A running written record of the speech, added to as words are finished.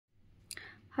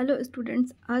Hello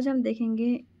students, आज हम देखेंगे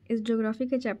इस ज्योग्राफी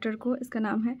के चैप्टर को। इसका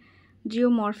नाम है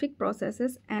geomorphic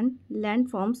processes and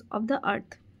landforms of the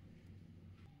earth.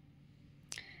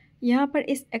 यहाँ पर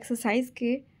इस एक्सरसाइज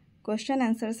के क्वेश्चन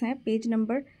आंसर्स हैं page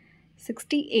number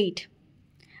 68।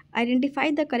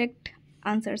 Identify the correct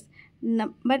answers.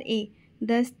 Number A,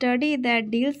 the study that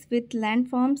deals with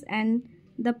landforms and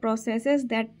the processes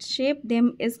that shape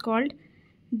them is called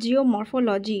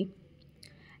geomorphology.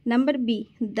 Number B,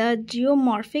 the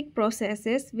geomorphic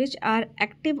processes which are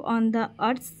active on the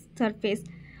Earth's surface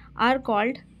are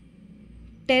called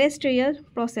terrestrial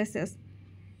processes.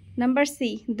 Number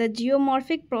C, the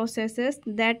geomorphic processes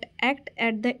that act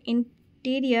at the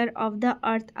interior of the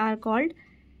Earth are called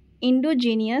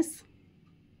endogenous.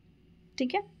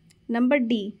 ठीक है. Number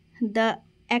D, the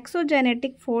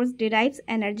exogenetic force derives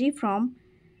energy from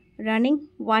running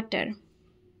water.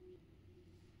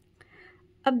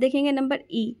 अब देखेंगे number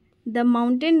E, the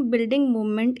mountain building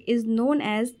movement is known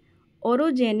as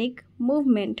orogenic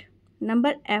movement.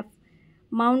 Number F,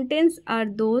 mountains are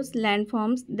those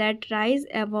landforms that rise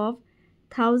above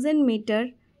 1000 metre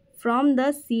from the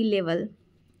C level.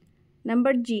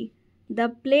 Number ji, the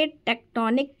plate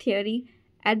tectonic theory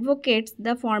advocates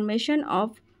the formation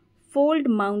of fold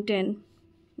mountain.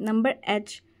 Number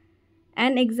H,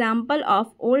 an example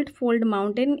of old fold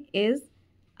mountain is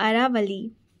Aravalli.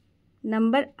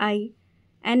 Number I,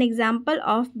 an example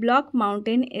of block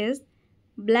mountain is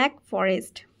Black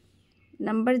Forest.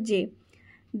 Number J,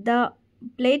 the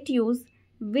plateaus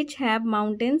which have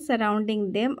mountains surrounding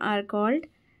them are called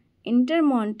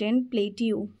intermountain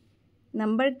plateau.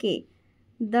 Number K,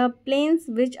 the plains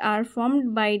which are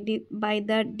formed by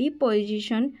the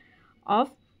deposition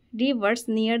of rivers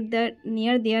near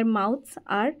their mouths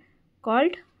are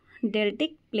called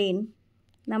deltic plain.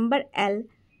 Number L,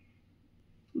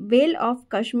 Vale of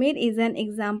Kashmir is an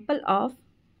example of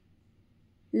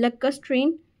lacustrine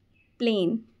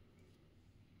plain.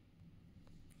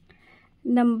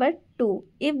 Number 2,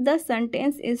 if the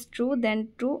sentence is true then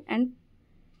true, and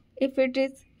if it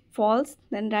is false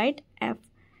then write F.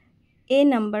 A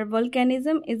number,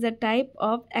 volcanism is a type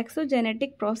of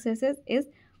exogenetic processes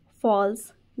is false.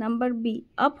 Number B,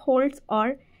 upholds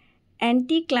or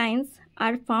anticlines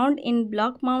are found in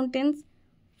block mountains,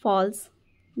 false.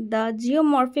 The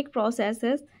geomorphic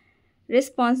processes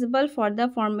responsible for the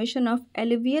formation of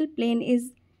alluvial plain is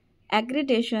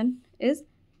aggregation is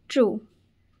true.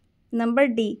 Number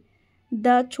D,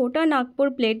 the Chota Nagpur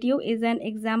plateau is an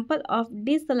example of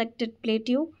deselected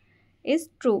plateau is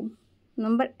true.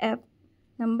 Number F.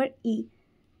 Number E,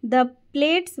 the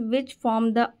plates which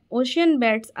form the ocean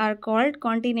beds are called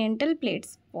continental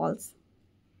plates, false.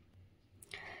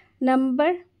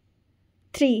 Number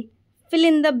 3, fill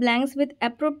in the blanks with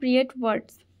appropriate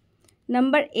words.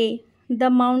 Number A, the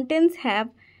mountains have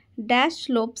dash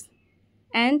slopes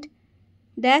and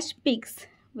dash peaks.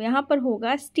 यहाँ पर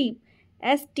होगा steep,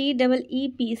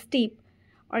 STEEP steep,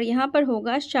 और यहाँ पर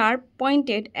होगा sharp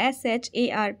pointed,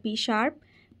 SHARP sharp,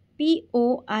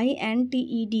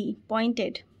 POINTED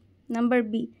pointed. Number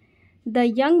B, the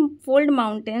young fold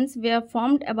mountains were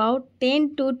formed about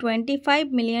 10 to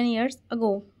 25 million years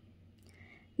ago.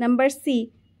 Number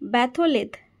C,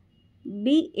 batholith,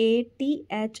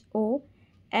 BATHOLITH,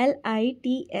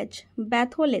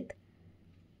 batholith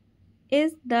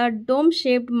is the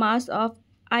dome-shaped mass of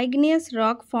igneous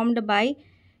rock formed by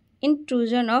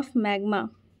intrusion of magma.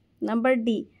 Number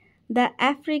D, the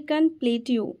African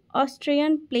plateau,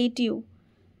 Australian plateau,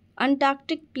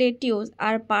 Antarctic plateaus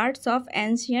are parts of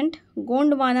ancient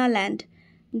Gondwana land,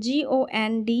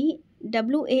 GONDWANALAND,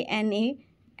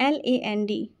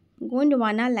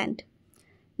 Gondwana land.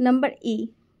 Number E,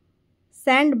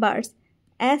 sandbars,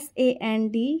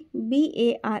 SANDBARS,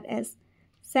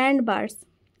 sandbars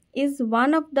is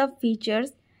one of the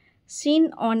features seen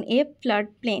on a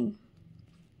floodplain.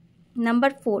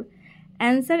 Number 4,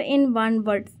 answer in one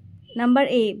word. Number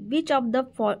A, which of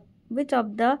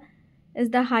the is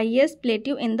the highest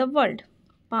plateau in the world?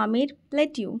 Pamir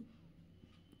Plateau.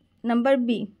 Number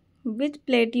B, which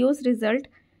plateaus result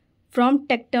from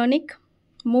tectonic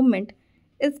movement?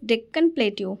 Is Deccan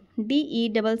Plateau,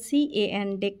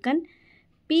 DECCAN, Deccan,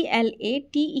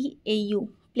 PLATEAU,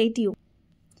 Plateau.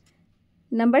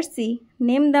 Number C,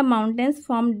 name the mountains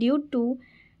formed due to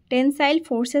tensile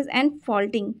forces and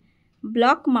faulting,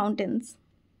 block mountains.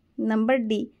 Number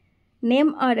D,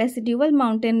 name a residual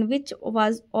mountain which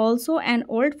was also an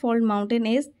old fold mountain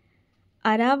is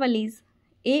Aravallis,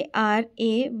 ARAVALLIS,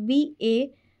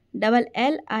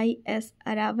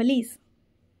 Aravallis.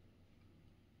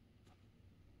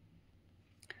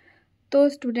 तो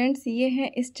students, ये हैं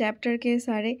इस chapter के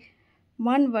सारे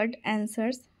one word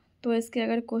answers. तो इसके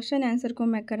अगर question answer को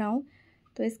मैं कराऊं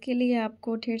तो इसके लिए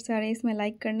आपको ढेर सारे इसमें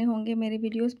लाइक करने होंगे। मेरे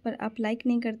वीडियोस पर आप लाइक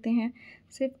नहीं करते हैं,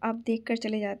 सिर्फ आप देखकर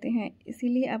चले जाते हैं,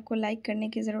 इसीलिए आपको लाइक करने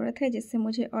की ज़रूरत है जिससे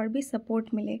मुझे और भी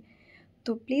सपोर्ट मिले।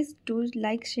 तो please do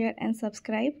like, share and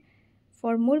subscribe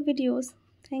for more videos.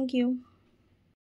 Thank you.